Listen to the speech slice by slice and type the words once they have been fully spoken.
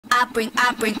I bring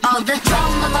all the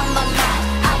drama,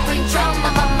 I bring drama,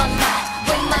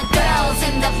 with my girls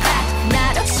in the back.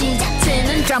 나로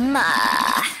시작되는 drama.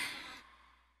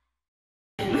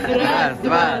 Раз,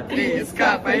 два, три,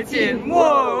 ска, пойти.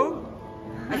 Воу!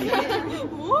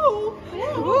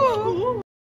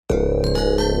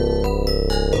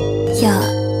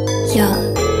 Yo,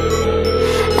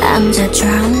 I'm the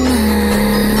drama.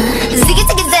 Ziggy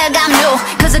ziggy zag, I'm new.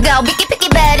 Cause I go picky picky,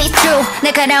 but it's true.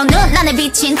 날카로운 눈, 안에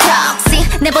비친 턱시.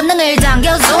 내 본능을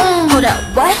당겨 zoom. Hold up,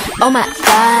 what? Oh my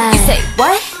god. You say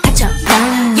what? 갇혀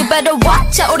난. You better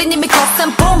watch out. 우린 이미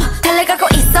컸음 boom. 달려가고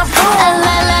있어 boom.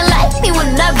 La la like me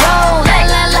when I roll. La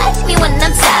la like me when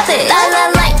I'm savage. La la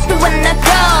like me when I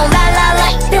go. La la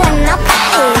like me when I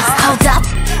pace. Hold up.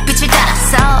 빛을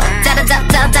따라서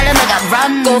짜라짜짜 달려나가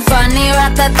run. Go funny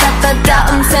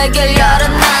라타타타타 음색을 열어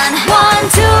난. One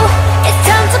two, it's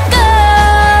time to go.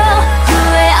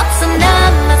 후회 없어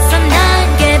남았어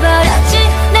난 깨버렸지.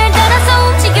 날 따라서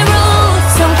움직여 rules.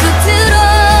 손끝으로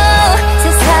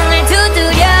세상을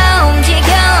두드려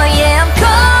움직여. Yeah, I'm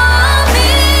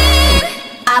coming.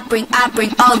 I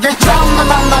bring all the drama, I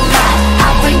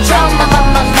bring drama,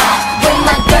 with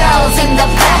my girls in the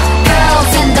back,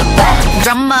 girls in the back.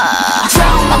 Drama, I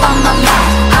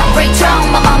bring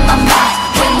drama,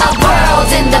 with my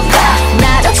world in the back.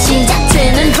 나로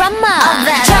시작되는 drama.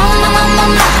 Drama,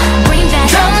 bring that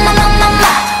drama,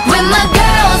 with my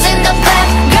girls in the back,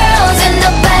 girls in the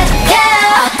back.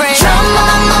 Yeah, I bring drama,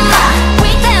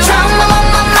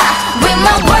 with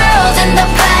my world in the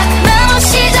back. 나로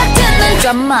시작되는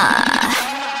drama.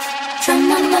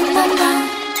 Drama,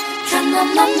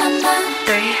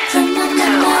 3, 2,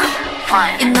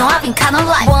 1. You know I've been kinda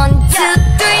like 1, 2,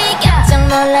 3 깜짝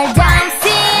놀랄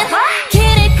dancing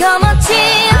길을 거머쥔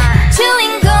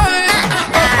주인공은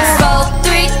나 4, 3,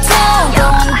 2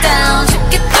 going down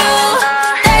쉽게 through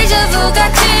데자부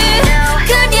같이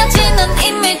그려지는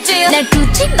이미지 날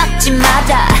굳이 막지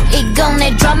마라 이건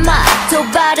내 드라마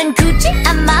도발은 굳이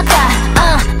안 막아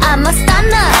I'm a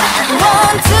stunner 1, 2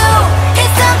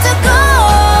 it's time to go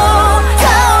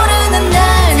타오르는 날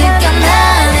느껴 난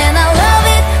and I love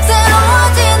it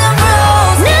새로워지는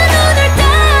rules 내 눈을 딱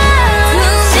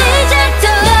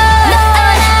시작되어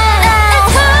It's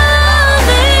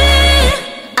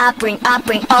coming I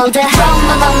bring all the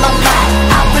drama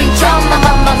I bring drama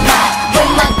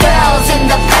with my girls in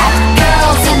the back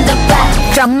girls in the back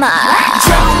drama I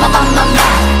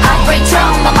bring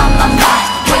drama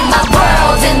with my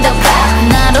world in the back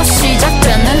나로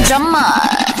시작되는 drama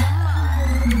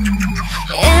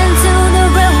Into the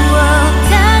real world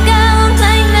다가온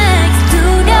climax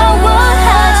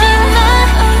두려워하지마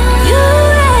You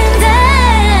and I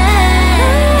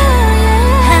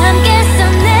함께서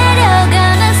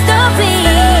내려가는 story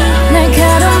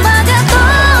날카로운 바다도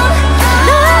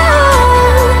No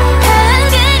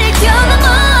한계를 겨넘어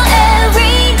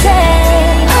every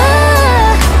day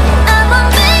I'm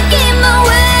making my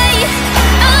way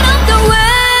out of the way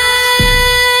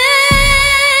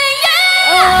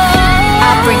I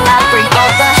bring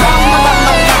all the drama,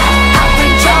 I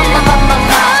bring drama,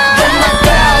 with my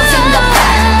girls in the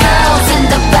back, girls in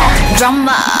the back.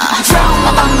 Drama, I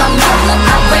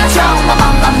bring drama,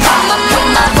 with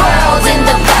my world in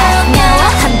the back. 나와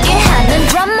함께하는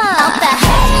drama.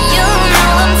 You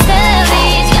know I'm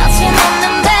savage, 거침없는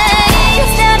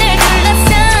bass. 나를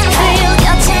둘러싼 feel,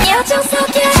 거친 여정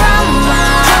속에 drama.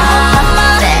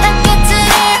 때랑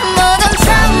깨뜨릴 모든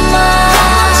drama.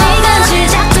 시간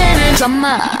시작되는 drama.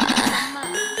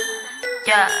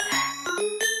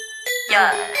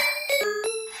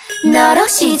 너로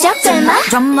시작될 마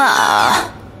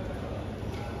drama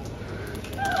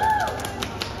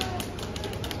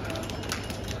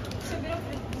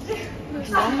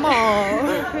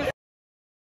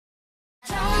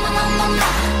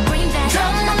Bring that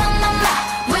drama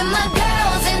with my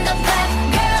girls in the back,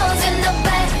 girls in the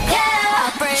back. Yeah, I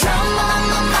bring drama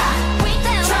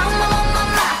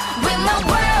with my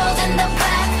world in the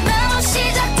back. 나로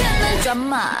시작되는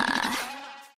drama.